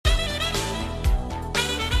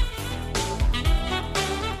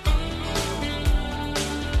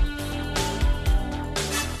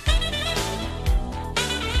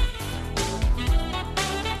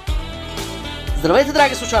Здравейте,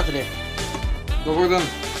 драги слушатели! Добър ден!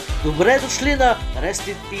 Добре дошли на Рест,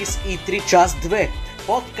 пийс и 3 Част 2.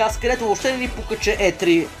 Подкаст, където въобще не ни пука, че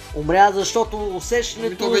E3 умря, защото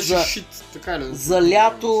усещането за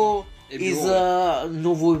лято и за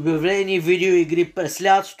новообявлени видеоигри през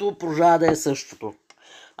лятото продължава да е същото.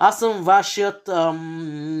 Аз съм вашият...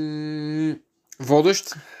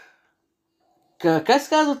 водещ. Как се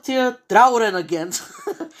казва тия? Траурен агент.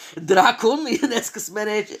 Дракон и днеска с мен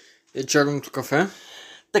е черното кафе.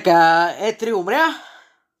 Така, E3 умря.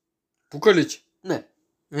 Пука ли ти? Не.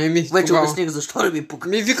 Вече обясних защо не ми пука.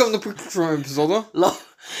 Викам да приключваме епизода.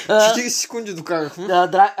 40 секунди докарахме.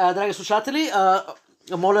 Драги слушатели,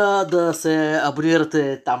 моля да се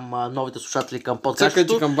абонирате там новите слушатели към подкастото.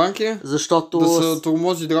 Цакайте камбанки, защото... да се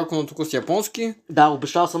тормози дракона тук с японски. Да,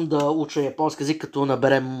 обещал съм да уча японски език, като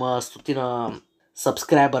наберем 100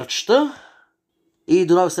 сабскрайбърчета. И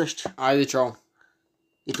до нови срещи. Айде, чао.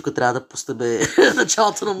 И тук трябва да поставя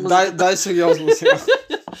началото на музиката. Дай сериозно сега.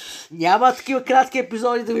 Няма такива кратки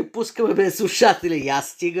епизоди да ви пускаме без слушатели. Я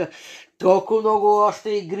стига. Толкова много още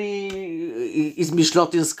игри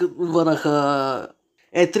измишлотинска вънаха.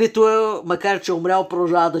 E3-то, макар че умрял,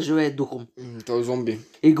 продължава да живее духом. Той е зомби.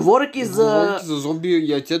 И говорейки за зомби,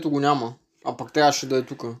 яйцето го няма. А пък трябваше да е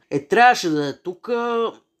тук. Трябваше да е тук.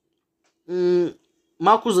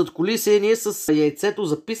 Малко зад кулисие, ние с яйцето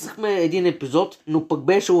записахме един епизод, но пък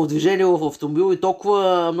беше в движение в автомобил и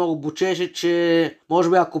толкова много бучеше, че може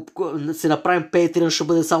би ако се направим Patreon, ще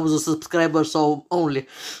бъде само за subscribers only.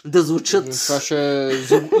 Да звучат... Това ще е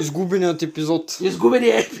изгубеният епизод.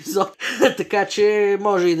 Изгубеният епизод. Така че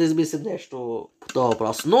може и да измислим нещо по този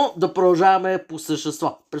въпрос. Но да продължаваме по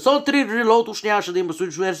същество. Persona 3 Reload уж нямаше да има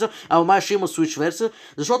Switch версия, а май ще има Switch версия,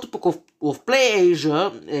 защото пък в Play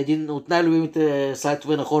Asia, един от най-любимите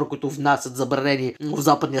сайтове на хора, които внасят забранени в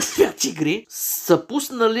западния свят игри, са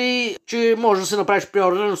пуснали, че може да се направиш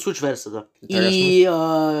преордер на Switch версията. Интересно. И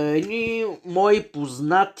едни мои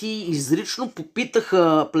познати изрично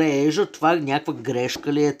попитаха Play Asia, това някаква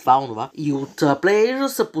грешка ли е, това. И от Play Asia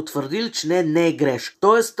са потвърдили, че не е грешка.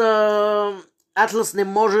 Тоест, Атлас не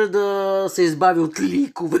може да се избави от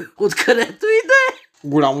ликове, откъдето и да е.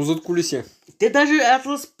 Голямо задкулисие. Те даже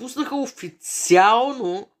Атлас пуснаха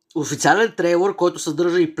официален трейлър, който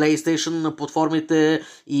съдържа и PlayStation на платформите,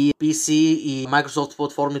 и PC, и Microsoft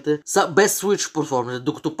платформите, без Switch платформите,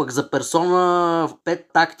 докато пък за Persona 5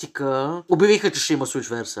 тактика обявиха, че ще има Switch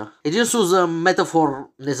версия. Единствено за Metaphor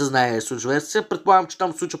не се знае Switch версия, предполагам, че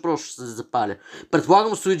там Switch просто ще се запаля.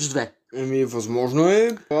 Предполагам Switch 2. Възможно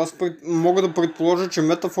е. Аз мога да предположа, че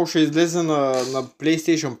Metaphor ще излезе на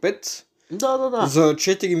PlayStation 5. Да. За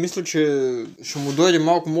 4 мисля, че ще му дойде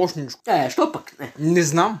малко мощничко. Що пък не? Не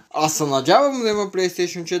знам. Аз се надявам да има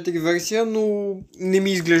PlayStation 4 версия, но не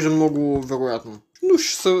ми изглежда много вероятно. Но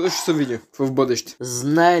ще се види в бъдеще.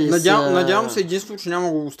 Знае ли Надявам се единствено, че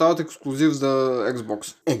няма го оставят ексклузив за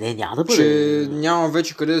Xbox. Не, няма да бъде. Че няма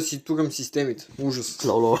вече къде да си турам системите. Ужас.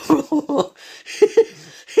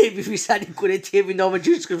 Ви са никой не ти е виновен,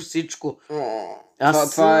 че искаш всичко.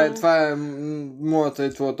 Това е моята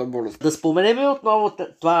и твоята болест. Да споменем отново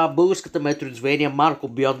това българската Metroidvania Марко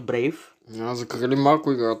Beyond Brave. За крали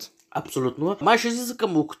Марко играт. Абсолютно. Май ще излиза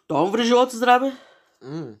към октомври, живот и здраве.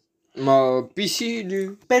 PC или...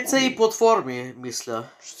 PC и платформи, мисля.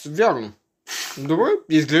 Вярно. Добре,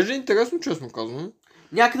 изглежда интересно, честно казвам.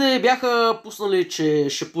 Някъде бяха пуснали, че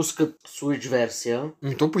ще пускат Switch версия.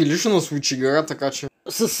 То прилича на Switch игра, така че...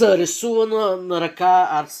 С рисувана на ръка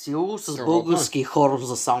арт-стил, с български хор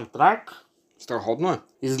за саундтрак. Страхотно е.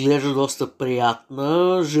 Изглежда доста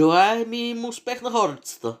приятна. Желаем им успех на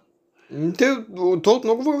хорицата. То от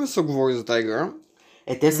много време се говори за тази игра.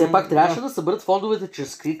 Те все пак трябваше да съберат фондовете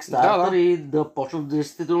чрез Kickstarter и да почнат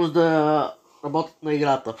действително да работят на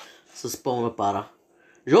играта с пълна пара.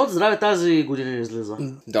 Живот здраве, тази година излиза.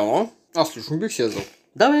 Да, аз лично бих си язал.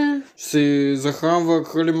 Да, бе. Ще си захранва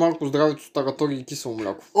крали Марко здравето с таратори и кисело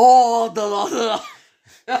мляко. Да.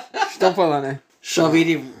 Що па да не? Ще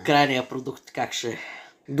видим крайния продукт как ще.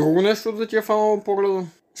 Друго нещо да ти е фанало погледа?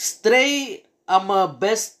 Стрей, ама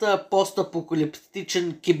без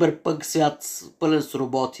постапокалиптичен киберпънк свят пълен с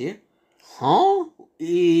роботи.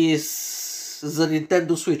 И за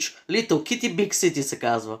Nintendo Switch. Little Kitty Big City се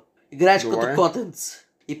казва. Играеш като котенц.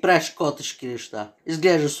 И правиш котешки неща.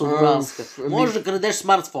 Изглежда суморанска. Може да крадеш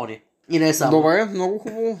смартфони. И не само. Добре, много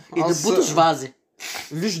хубаво. И да буташ вази.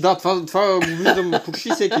 Виж, да, това го виждам почти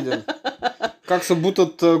всеки ден. Как се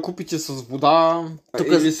бутат купите с вода,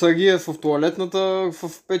 или се рие в туалетната в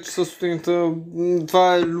 5 часа сутринта.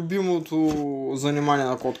 Това е любимото занимание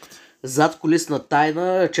на котката. Зад колисна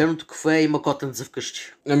тайна, черното кафе има котенце вкъщи.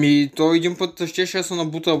 Ами, той един път щеше се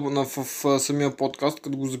набута в самия подкаст,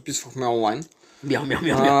 като го записвахме онлайн. Мяу.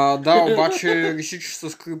 Да, обаче реши, че се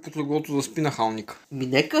скри под леглото да спи на халника.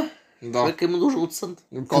 Нека. Да. Човека има нужда от сън.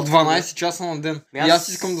 По 12 часа на ден. И аз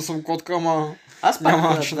искам да съм котка, ама... Аз пак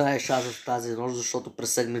да знаеш аз в тази нощ, защото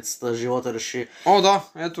през седмицата живота реши... О, да,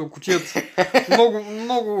 ето, кутията.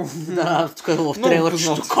 Много... Да, тук е в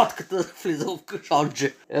трейлърчето, котката влиза в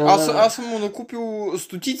кашонче. Аз съм му накупил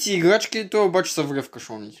стотици играчки и той обаче се вре в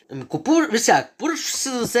кашоните. Поръчваш си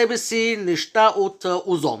за себе си неща от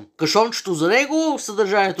Озон. Кашончето за него,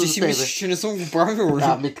 съдържанието за тебе. Ти си мислиш, че не съм го правил, ли?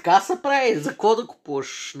 Да, така се прави. За какво да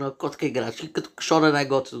купуваш на котка играчки, като кашон е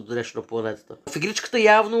най-готино до днешно на планетата. В игричката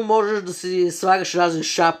явно можеш да си слагаш разни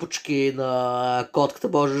шапочки на котката,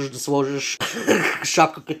 можеш да сложиш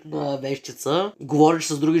шапка като на вещица. Говориш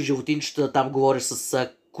с други животинчета, там говориш с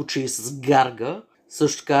куче и с гарга.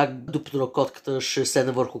 Също така, дупето на котката ще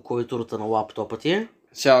седне върху клавиатурата на лаптопа ти.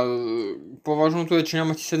 Сега, по-важното е, че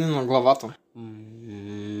няма ти седне на главата.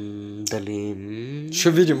 Дали...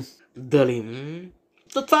 Ще видим. Дали...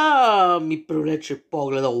 Това ми привлече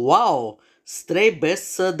погледа. Вау! Стрей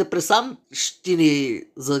без депресанщини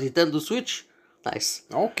за Nintendo Switch. Найс.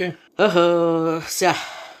 Окей. Сега,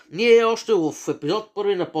 ние още в епизод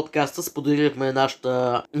първи на подкаста споделихме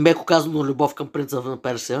нашата, меко казано, любов към Принца на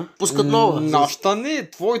Персия. Пускат нова. Нашата не,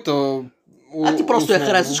 твоята. Ти просто я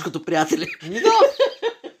харесваш като приятели. Да.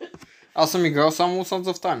 Аз съм играл само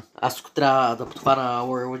Sands of Time. Аз тук трябва да подхвана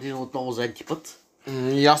Warwind отново за еди път.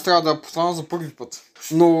 И аз трябва да подхвана за първи път.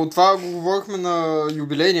 Но това го говорихме на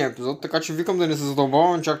юбилейния епизод, така че викам да не се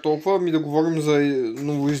задълбаваме чак толкова, да говорим за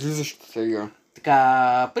новоизлизащата игра.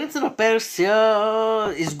 Така, Принца на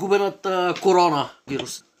Персия, изгубената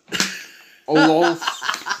коронавирус. Олол.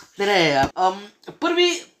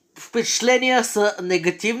 Първи впечатления са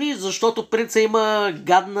негативни, защото принца има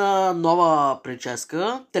гадна нова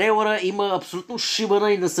прическа. Трейлера има абсолютно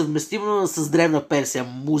шибана и несъвместима с древна Персия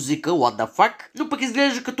музика, what the fuck. Но пък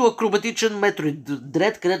изглежда като акробатичен Metroid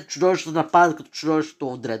Dread, където чудовищата нападат като чудовището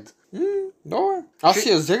в Dread. Добре. Аз си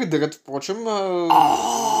я взех Dread, впрочем.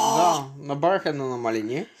 Да, набарах едно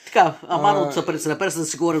намаление. Така, от Принца на Персия да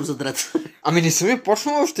си говорим за Dread. Ами не съм я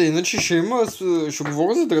почнал още, иначе ще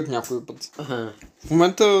говоря за Dread някой път. В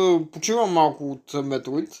момента почивам малко от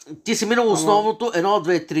Metroid. Ти си минал основното 1,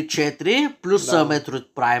 2, 3, 4 плюс Metroid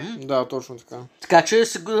Prime. Да, точно така. Така че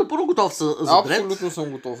си напълно готов за Dread. Абсолютно съм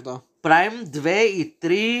готов, да. Prime 2 и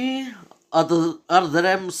 3... А да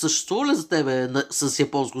дадем, съществува ли за тебе с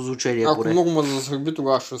японско звучение? Ако много ме засърби,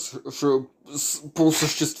 тогава ще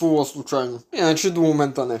просъществува случайно. Иначе до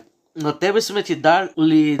момента не. На тебе сме ти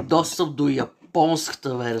дали достъп до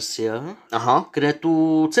японската версия,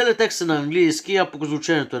 където целият текст е на английски, а пък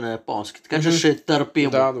звучението е на японски. Така че ще е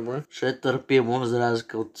търпимо. Да, добре. Ще е търпимо, за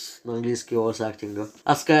разлика от на английски voice актинга.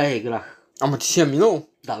 Аз така играх. Ама ти си я минал?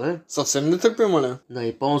 Да, бе. Съвсем не търпима ли? На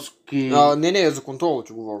японски... Не, за контрола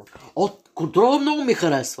ти говоря. Контрола много ми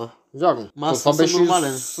харесва. Вярно. Това беше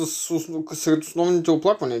сред основните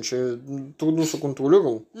оплаквания, че трудно се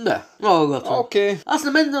контролирало. Да, много готово. Окей. Аз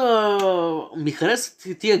на мен ми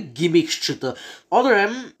харесват тия гимикщета.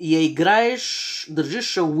 Одерем я играеш,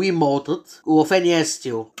 държиш Wiimote-ът в NES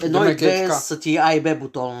стил. Едно и две са ти А и Б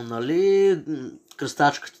бутона, нали?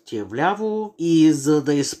 Кръстачката ти е вляво и за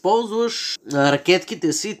да използваш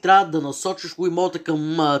ракетките си, трябва да насочиш Wiimote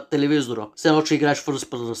към телевизора. Все едно, че играеш First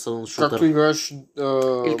Person Shooter. Както играеш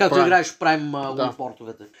или както играеш Prime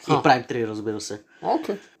Wii-портовете. И Prime 3, разбира се.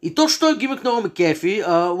 Okay. И точно този гимик много ме кефи.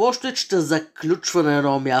 Лошото е, че те заключва на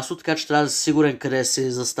едно място, така че трябва да си сигурен къде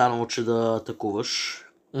си застанал, че да атакуваш.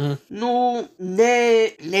 Но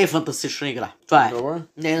не е фантастична игра. Това е. Добре.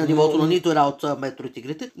 Не е на нивото на нито една от Metroid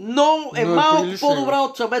игрите, но е малко по-добра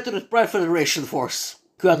от Metroid Prime Federation Force,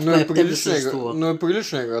 която но е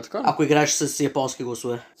прилична игра, така? Ако играеш с японски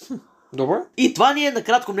гласове. Добре. И това ни е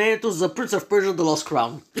накратко мнението за Prince of Persia The Lost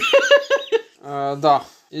Crown. Да,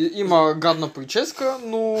 има гадна прическа,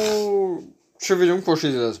 но ще видим какво ще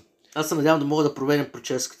излезе. Аз се надявам да мога да променям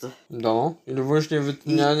прическата. Да, или външния вид.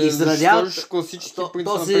 Да сложиш класически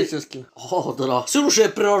принца на персийски. Да. Сигурно ще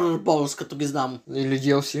е природен бонус, като ги знам. Или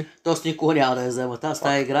DLC. Тоест никога няма да я взема. Аз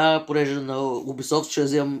тази игра, понеже на Ubisoft ще я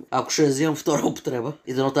вземам, ако ще я вземам втора употреба.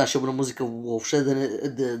 И дано тази шибана музика въобще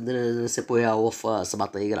да не се появява в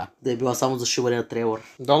самата игра. Да е била само за шибане на трейлър.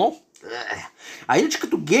 Дано. А иначе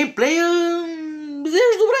като геймплея...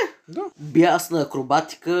 Вземеш добре. Да. Бясна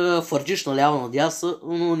акробатика, фърджиш наляво надясно,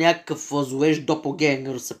 но някакъв зловещ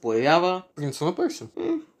допългенгър се появява. Принца на Персия.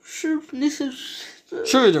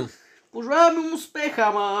 Ще видим. Пожелаваме им успех,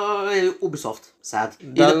 ама е Ubisoft. Sad. И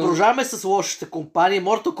да продължаваме с лошите компании.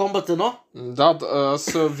 Mortal Kombat 1. Да,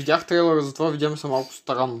 аз видях трейлера, затова видяме се малко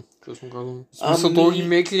странно, честно казвам. Смисъл, то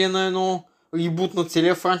ремейк ли е на едно ребут на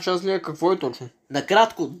целия франчайз ли е? Какво е точно?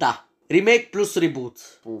 Накратко, да. Ремейк плюс ребут.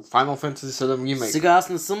 По Final Fantasy 7 ремейк. Сега аз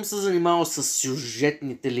не съм се занимавал с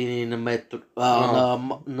сюжетните линии на Mortal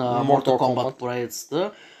Kombat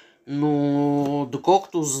поредицата, но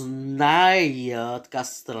доколкото зная така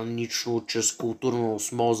странично, чрез културна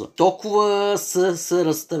осмоза, толкова са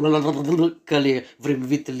разтъркали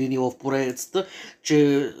времевите линии в поредицата,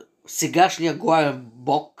 че сегашният главен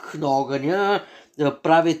бог на огъня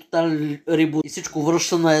прави тотален ребут и всичко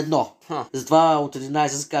връща на едно. Затова от 11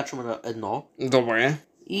 скачваме на едно. Добре.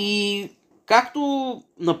 И както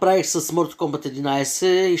направих с Mortal Kombat 11,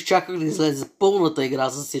 изчаках да излезе пълната игра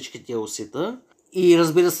за всички тия усита. И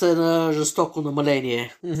разбира се на жестоко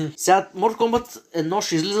намаление. Сега Mortal Kombat 1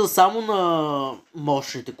 ще излиза само на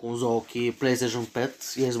мощните конзолки PlayStation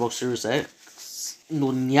 5 и Xbox Series X,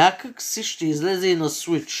 но някак си ще излезе и на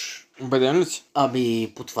Switch. Убеден ли си?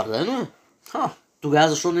 Ами, потвърдено е. Тогава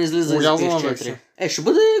защо не излиза за PS4? Ще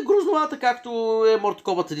бъде грозновата, както е Mortal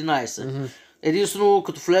Kombat 11. Единствено,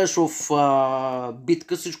 като влезеш в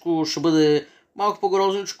битка, всичко ще бъде малко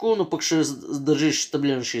по-грозничко, но пък ще държиш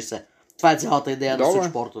стабилен 60. Това е цялата идея на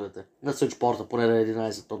Switch портовете. На Switch порта, поне на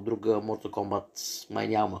 11, от друга Mortal Kombat май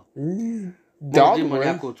няма. Да, има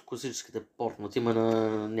някои от класическите портнати, има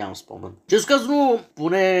нямам спомен. Често казано,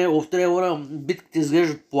 поне в трейлера битките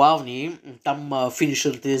изглеждат плавни, там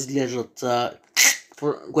финишерите изглеждат,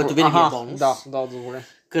 което винаги е бонус. Да, добре.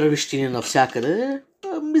 Кръвищини навсякъде.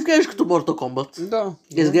 Изглежда като Mortal Kombat. Да.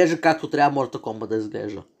 Изглежда както трябва Mortal Kombat да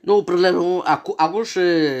изглежда. Но определено, ако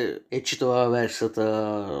ще е читала версията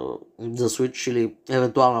за Switch или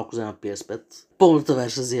евентуално ако взема PS5, пълната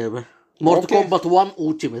версия вземе. Mortal Kombat 1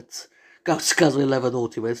 Ultimate. Както се казва 11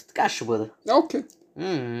 Ultimate. Така ще бъде. Окей.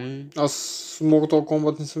 Аз Mortal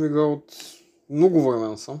Kombat не съм играл от много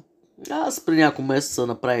време съм. Аз при няколко месеца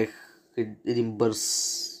направих един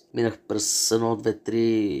бърз. Минах през 1, 2, 3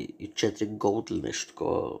 и 4 Gold или нещо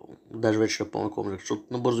такова. Даже вече не помня какво минах, защото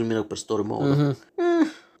набързо минах през Story Mode.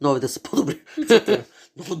 Новите са по-добри.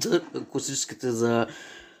 Но класическите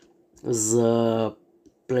за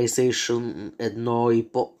PlayStation 1 и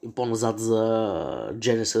по-назад за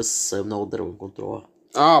Genesis е много дървен контрола.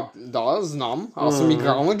 Да, знам. Аз съм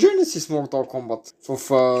играл на Genesis Mortal Kombat.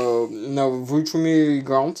 На Войчо ми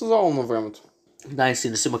игралната зала на времето. Да, и си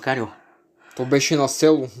не си маканил. То беше на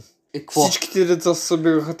село. Какво? Всичките деца се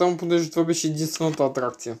събираха там, понеже това беше единствената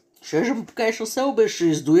атракция. Ще му покажеш на село, ще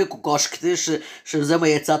издуя кокошките, ще взема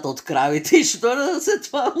яйцата от кравите и ще дойда след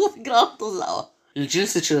това в игралната зала. Личи ли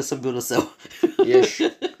се, че не съм бил на село?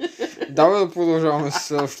 Давай да продължаваме с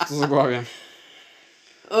следващото заглавие.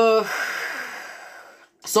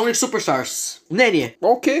 Sonic Superstars. Мнение.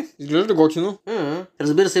 Окей, изглежда готино.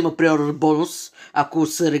 Разбира се, има приоритет бонус, ако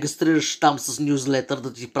се регистрираш там с нюзлетър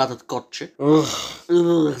да ти пратят кодче.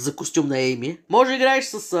 За костюм на Ейми. Може да играеш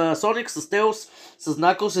с Sonic, с Tails, с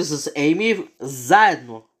Knuckles и с Ейми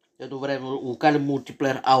заедно. Едновременно локален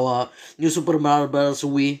мултиплеер ала New Super Mario Bros.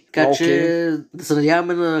 Wii. Така че да се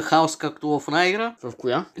надяваме на хаос както в една игра. В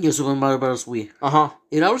коя? New Super Mario Bros. Wii.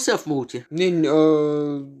 Играл ли си в мулти?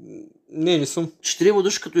 Не съм. 4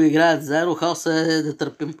 души като играят заедно, хаос е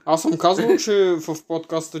нетърпим. Аз съм казвал, че в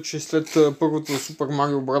подкаста, че след първото Super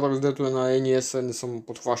Mario Bros. Дето е на NES не съм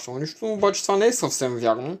подхващал нищо, обаче това не е съвсем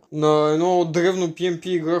вярно. На едно древно PMP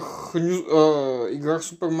играх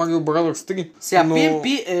Super Mario Bros. 3. Сега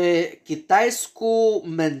PMP е китайско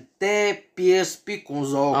менте PSP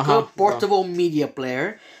конзолка, Portable Media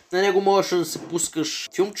Player. На него можеш да се пускаш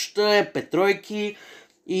филмчета, MP3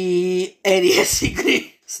 и NES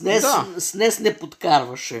игри. С NES не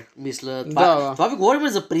подкарваше, мисля. Това ви говорим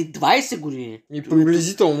за преди 20 години. И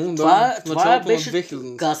приблизително, това беше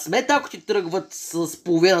късмет, ако ти тръгват с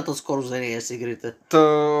половината скоро за NES игрите.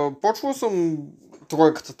 Почвал съм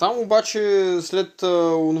тройката там, обаче след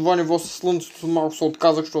онова ниво с слънцето малко се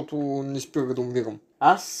отказах, защото не спирах да умирам.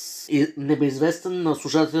 Аз небеизвестен на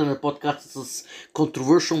слушателите на подкаста с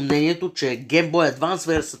controversial мнението, че Game Boy Advance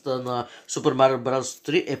версията на Super Mario Bros.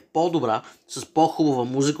 3 е по-добра, с по-хубава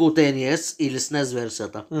музика от NES или SNES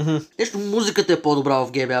версията. Нещо музиката е по-добра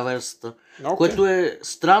в GBA версията, което е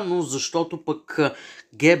странно, защото пък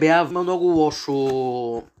GBA има много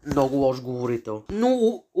лош говорител.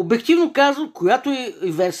 Но обективно казвам, която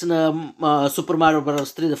и версия на Super Mario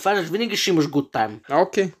Bros. 3 да фанеш, винаги ще имаш good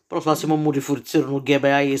time. Просто аз имам модифицирано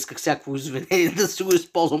GBA и исках всяко извинение да си го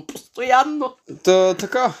използвам постоянно.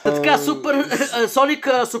 Така,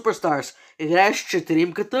 Sonic Superstars. играеш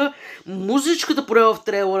четиримката, музичката поне в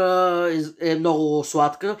трейлера е много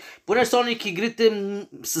сладка, поне Sonic игрите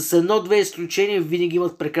с едно-две изключения винаги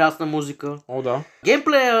имат прекрасна музика. О, да.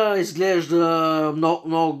 Геймплея изглежда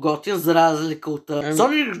много готин, за разлика от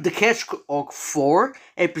Sonic the Hedgehog 4,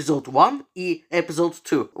 епизод 1 и епизод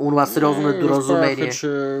 2. Онова сериозно недоразумение.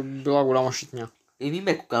 Че била голяма шитня.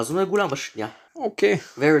 Меко казано е голяма шитня. Окей.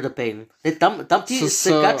 Very the pain. Не, там ти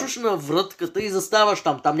се качваш на врътката и заставаш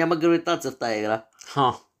там. Там няма гравитация в тази игра.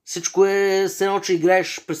 Всичко е все едно, че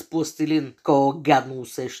играеш през пластилин. Такова гадно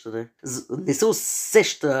усещане. Не се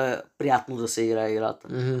усеща приятно да се играе играта.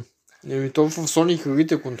 То в Sonic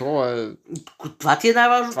игрите контрола е... Това ти е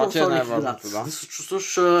най-важното в Sonic играта. Да се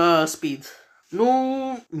чувстваш спид.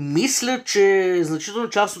 Но мисля, че значително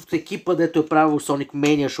част от екипа, дето е правил Sonic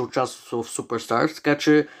Mania, ще участва в Superstars, така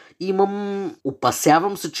че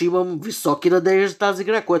опасявам се, че имам високи надежди за тази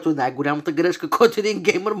игра, което е най-голямата грешка, който един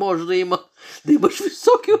геймър може да има. Да имаш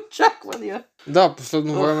високи очаквания. Да,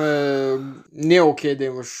 последно време не е окей да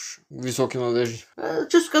имаш високи надежди.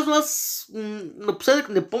 Често казвам, аз напоследък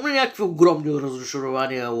не помня някакви огромни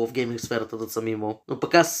разочарования в гейминг сферата да съм имал. Но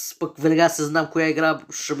аз веднага се знам коя игра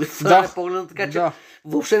ще ми фърне погледа, така че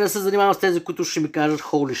въобще не се занимавам с тези, които ще ми кажат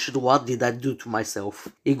holy shit, what did I do to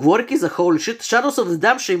myself? И говорейки за holy shit, Shadows of the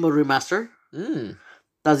Dam ще има ремастър.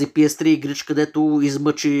 Тази PS3 игричка, където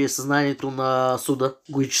измъчи съзнанието на Суда.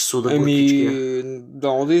 Гоичи Суда.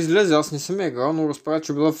 Да излезе, аз не съм играл, но разправя,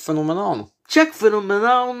 че била феноменално. Чак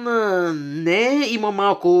феноменална не, има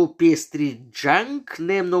малко PS3 джанк,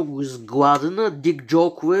 не е много изгладена, дик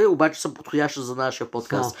джокове, обаче са подходящи за нашия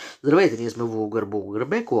подкаст. Здравейте, ние сме Вулгър,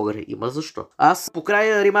 Беклогър, има защо. Аз по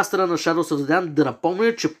края ремастера на Shadows of the Dam да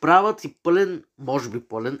напомня, че правят и пълен, може би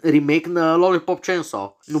пълен, ремейк на Lollipop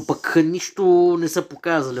Chainsaw, но пък нищо не са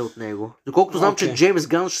показали от него. Доколкото знам, че Джеймс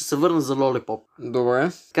Ган ще се върне за Lollipop.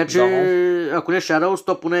 Добре. Така че, ако не Shadows,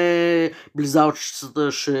 то поне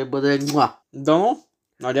близалчицата ще бъде Дано,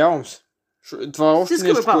 надявам се. Това е още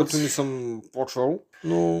нещо, което не съм почвал,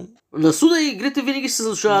 но... На Суда игрите винаги се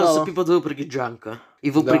заслужава да се пипат въпреки джанка.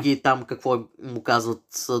 И въпреки там какво му казват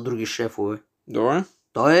други шефове. Добре.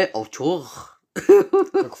 Той е аутюр.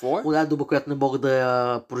 Какво е? Една дума, която не мога да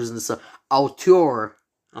я произнеса. Аутюр.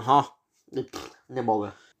 Не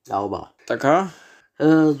мога. Така.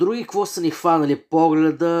 Други какво са ни хванали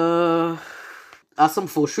погледа... Аз съм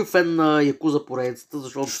фалшив фен на Якуза поредицата,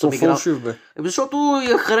 защото съм играл... фалшив, бе? Защото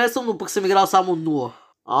я харесвам, но пък съм играл само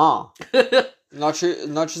 0.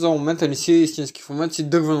 Значи за момента не си истински, в момента си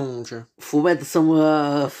дървено момче. В момента съм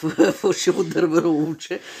фалшиво дървено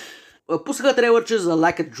момче. Пуснаха трейлърче за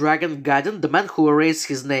Like a Dragon Gaiden, The Man Who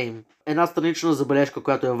Erased His Name. Една странична забележка,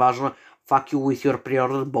 която е важна. Fuck you with your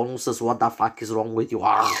pre-order bonuses, what the fuck is wrong with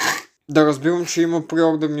you? Да разбирам, че има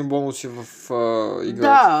преордерни бонуси в играта.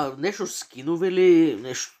 Да, нещо скинове или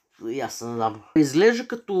нещо, аз не знам. Изглежда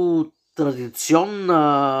като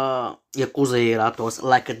традиционна Якуза игра, т.е.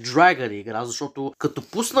 Like a Dragon игра, защото като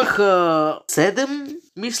пуснах 7,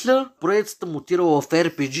 мисля, проектата мутирала в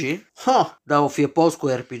RPG. Да, в японско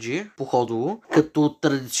RPG, походово. Като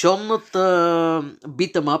традиционната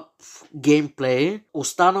beat'em up геймплей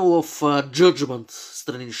останала в Judgment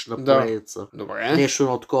странична поредица. Добре. Нещо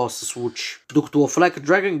едно такова се случи. Докато в Like a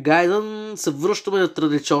Dragon Gaiden се връщаме на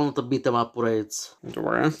традиционната beat'em up поредица.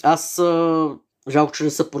 Добре. Аз жалко, че не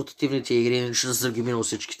са портативните игри, иначе да са ги минал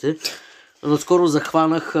всичките. Но скоро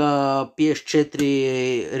захванах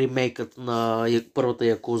PS4 ремейкът на първата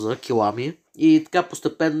Якуза, Килами. И така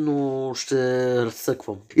постепенно ще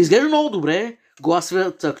разсъквам. Изглежда много добре.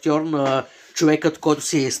 Гласовият актьор на човекът, който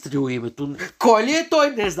си е стрил името. Кой ли е той?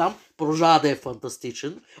 Не знам. Продължава да е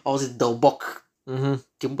фантастичен. Ози дълбок.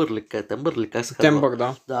 Тимбърлик, как се казва? Тембър,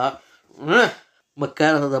 да. Да.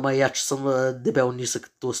 Макар да ма я, че съм дебел нисък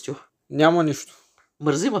тлъстю. Няма нищо.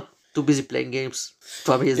 Мързи ма. Too busy playing games.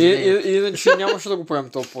 Това ми е извинение. Иначе нямаше да го правим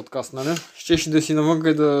този подкаст, нали? Щеше да си навънка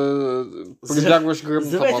и да прибягваш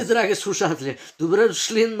гръбната база. Здравейте, драги слушатели! Добре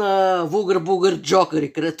дошли на Вулгър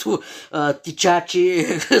Джокъри, където тичачи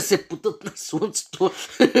се потът на слънцето.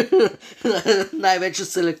 Най-вече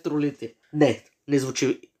с електролити. Не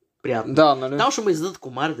звучи приятно. Да, нали? Там ще ме издадат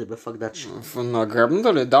комарите, бе, факдачи. На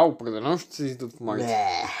гребната ли? Да, определено ще се издадат комарите.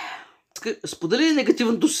 Сподели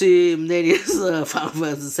негативното си мнение за Final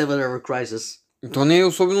Fantasy VII Ever Crisis. То не е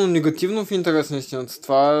особено негативно в интерес на истината.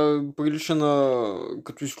 Това прилича на...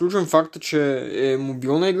 Като изключен факта, че е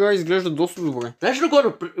мобилна игра, изглежда доста добре. Знаеш ли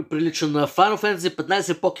кога прилича на Final Fantasy 15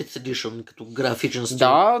 Pocket Edition, като графичен стил?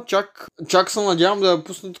 Да, чак се надявам да я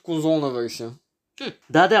пуснат конзолна версия.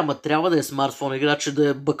 Да, ама трябва да е смартфон игра, че да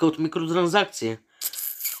е бъка от микротранзакции.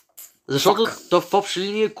 Защото то в обща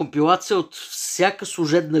линия е компилация от всяка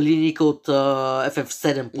служебна линейка от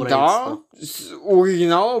FF7 поредицата. Да,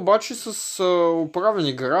 оригинала обаче с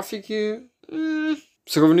оправени графики,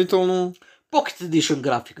 сравнително... Pocket Edition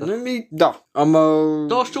графика. Да, ама...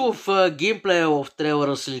 То още в геймплея в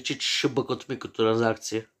трейлера се личи, че ще бъкат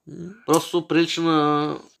микротранзакции. Просто прилича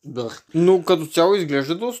на дъх. Но като цяло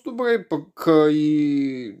изглежда доста добре, пък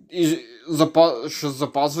ще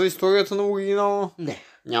запазва историята на оригинала. Не.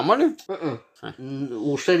 Няма ли?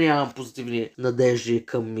 Въобще нямам позитивни надежди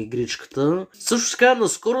към игричката. Също така,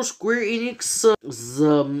 наскоро Square Enix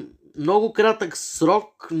за много кратък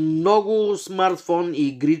срок, много смартфон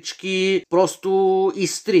игрички просто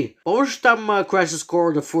изтри. Помниш там Crisis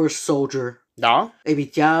Core The First Soldier? Да.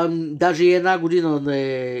 Тя даже и една година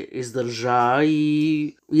не издържа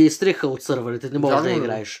и я изтриха от сървърите, не можеш да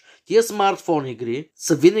играеш. Тия смартфон игри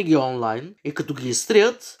са винаги онлайн и като ги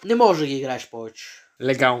изтрият, не можеш да ги играеш повече.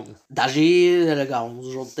 Легално. Даже и нелегално,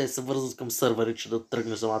 защото те се вързват към сървъри, че да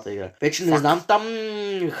тръгне самата игра. Вече не знам там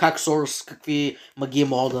Hacksource какви магии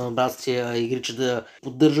могат да набрат тия игри, че да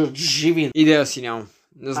поддържат живи. Идея си нямам.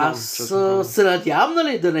 Не знам. Аз се надявам,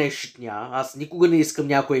 нали, да не е шитня. Аз никога не искам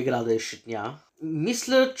някоя игра да е шитня.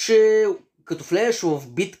 Мисля, че като влезеш в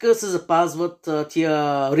битка се запазват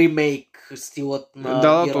тия ремейк стилът на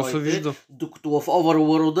героите. То се вижда. Докато в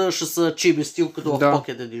Overworld ще са чиби стил, като в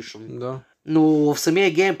Pocket Edition. Да. Но в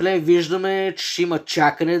самия геймплей виждаме, че ще има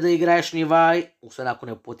чакане да играеш нива, освен ако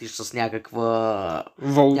не платиш с някаква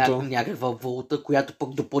валута, която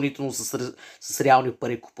пък допълнително с реални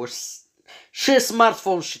пари купуваш. Ще е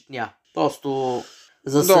смартфон шитня. Просто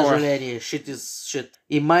за съжаление, shit is shit.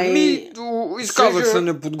 И изказах се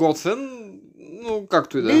неподготвен, но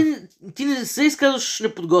както и да е. Ти не се изказваш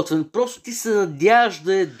неподготвен, просто ти се надяваш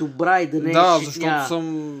да е добра и да не е шитня.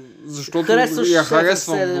 Защото я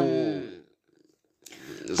харесвам.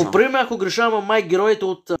 По пример, ако грешавам, май героите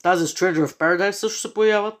от тази Stranger of Paradise също се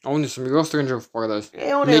появяват. Не съм играл Stranger of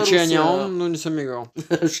Paradise. Не, че я нямам, но не съм играл.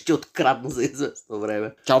 Ще ти открадна за известно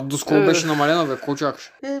време. Тя доскоро беше намалена, бе, какво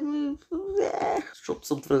чакаш? Защото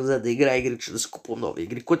съм твърде да играя игри, че да си купувам нови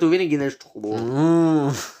игри, което винаги е нещо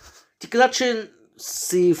хубаво. Ти каза, че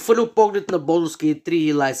си фърлил поглед на Baldur's Gate 3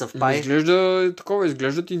 и Lies of P.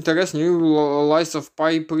 Изглеждат интересни. Lies of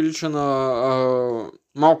P прилича на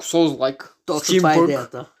малко Souls-like. Точно това е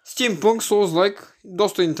идеята. Steampunk, Souls-like,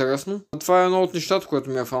 доста интересно. Това е едно от нещата, което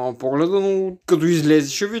ми е фанал погледа, но като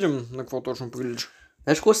излезе ще видим на какво точно прилича.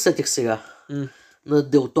 Знаеш какво се сетих сега? На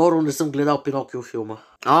Дел Торо не съм гледал Пинокио филма.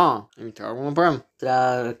 Трябва да го направим.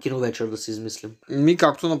 Трябва киновечер да си измислим.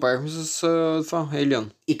 Както направихме с това, Alien.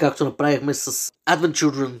 И както направихме с Advent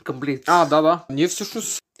Children Complete. Да. Ние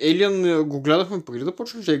всъщност Alien го гледахме преди да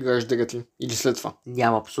почнеш да играеш директно. Или след това.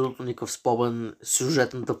 Няма абсолютно никакъв спомен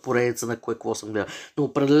сюжетната поредица на какво съм гледал. Но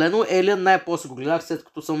определено Alien най-после го гледах, след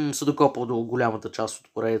като съм се докопал до голямата част от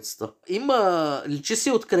поредицата. Личи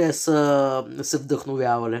си откъде са се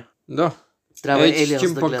вдъхновявали. Да. Трябва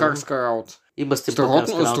Aliens да гледам. Работа. Има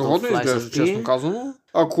стимпанкарска работа. Страхотно изглежда, честно казано.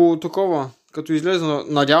 Ако такова, като излезе,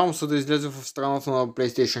 надявам се да излезе в страната на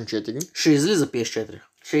PlayStation 4. Ще излиза PS4.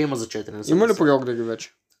 Ще има за 4. Има ли преордери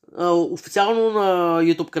вече? Официално на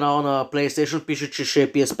YouTube канала на PlayStation пише, че ще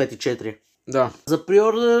е PS5 и 4. Да. За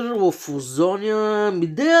преордер в Озония,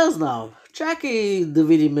 я знам. Чакай да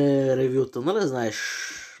видим ревюта, нали знаеш?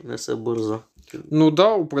 Не се бърза. Но да,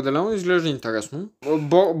 определено изглежда интересно.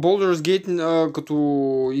 Baldur's Gate като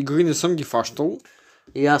игри не съм ги фащал.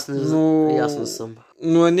 И аз не съм.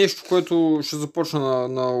 Но е нещо, което ще започна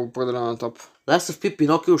на определен етап. Да, се впи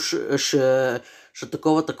Пинокио ще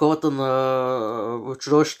таковата на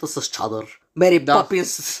чудовищата с чадър. Мери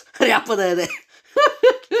Попинс ряпа да яде.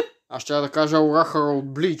 Аз ще да кажа Орахара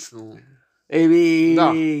от Блич, но...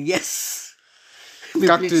 Yes!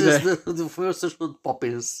 Както и да е. Също от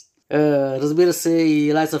Попинс. Разбира се,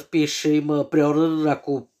 и Lies of P ще има преордер,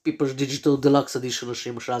 ако пипаш Digital Deluxe Edition, ще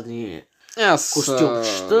имаш разни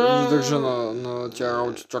костюмчета. Не държа на тя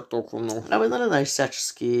работа чак толкова много. Нали знаеш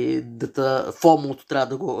всячески фомото трябва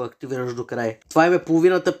да го активираш до край. Това е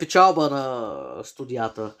половината печалба на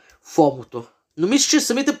студията. Фомото. Но мисля, че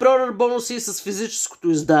самите преордер бонуси с физическото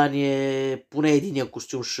издание, поне единия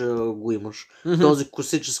костюм ще го имаш. Този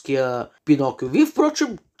класическия Пинокио. Вие,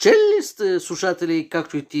 впрочем, чели ли сте, слушатели,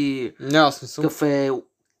 както и ти, аз не съм. какъв е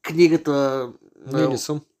книгата не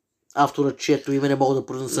съм. Автора, чието име не мога да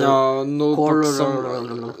произнеса.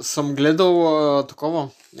 Но съм гледал такова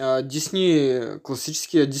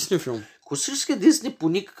класическия Дисни филм. Класическия Дисни по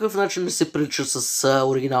никакъв начин не се прилича с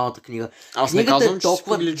оригиналната книга. Аз Книгата не казвам, е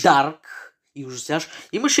толкова дарк и ужасящ.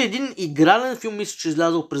 Имаше един игрален филм, мисля, че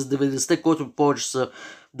излязъл през 90-те, който повече са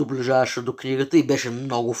доближаваше до книгата и беше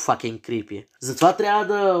много fucking creepy. Затова трябва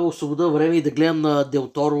да освобода време и да гледам на Дел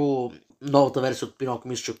Торо новата версия от Пинок,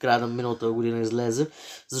 мисля, че от края на миналата година излезе,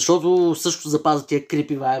 защото също запазва тия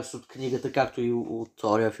creepy vibes от книгата, както и от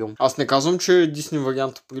втория филм. Аз не казвам, че Дисни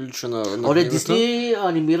вариант прилича на книгата. Дисни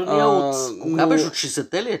анимирания от... Кога беше? От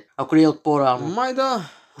 60-те ли? Ако не е от по-рано. Май да.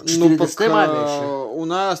 Но пък май беше.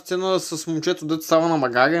 оная сцена с момчето, дето става на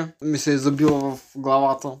магаре, ми се е забила в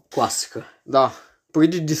главата. Класика. Да.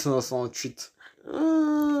 Преди Дисни да се начит.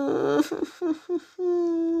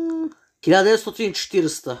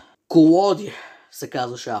 1940 Колоди се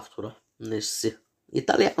казваше автора. Не си.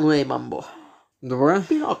 Италиано е мамбо. Добре.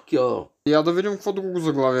 Пиноккио. Я да видим какво друго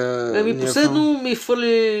заглавие. Последно ми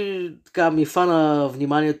фърли, ми фана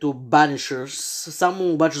вниманието Banishers,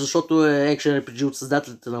 само обаче защото е Action RPG от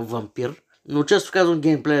създателите на Вампир. Но често казвам,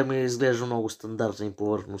 геймплея ми изглежда много стандартен и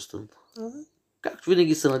повърхностен. Както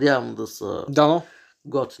винаги се надявам да са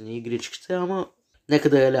готини игричките, ама нека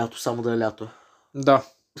да е лято, само да е лято. Да.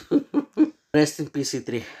 Рест in пийс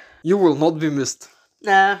 3. You will not be missed.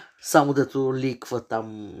 Само дето ликва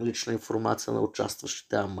там лична информация на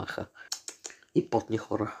участващите, амаха. И потни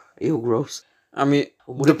хора. И Gross.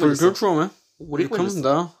 Да приключваме. Уморихме ли се?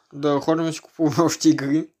 Да ходим да си купуваме още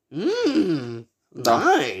игри.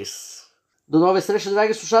 Найс! До нови срещи,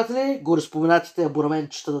 драги слушатели. Горе споменатите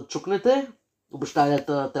абонаментчета да чукнете.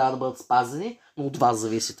 Обещанията трябва да бъдат спазени, но от вас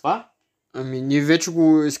зависи това. Ние вече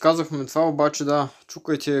го изказахме това, обаче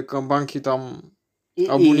чукайте камбанки там.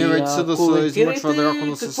 Абонирайте се да се измъчва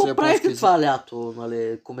дракона с японски. Какво правите това лято?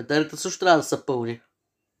 Нали? Коментарите също трябва да са пълни.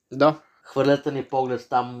 Да. Хвърлете ни поглед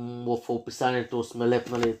там в описанието, сме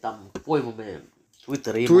лепнали там. Какво имаме?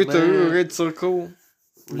 Twitter, Red Circle,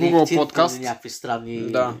 Google Подкаст. Някакви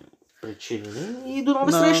странни причини. И до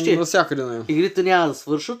нови срещи. Навсякъде. Игрите няма да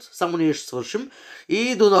свършат, само ние ще свършим.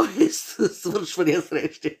 И до нови свършвания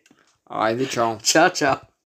срещи. Айде, чао. Чао.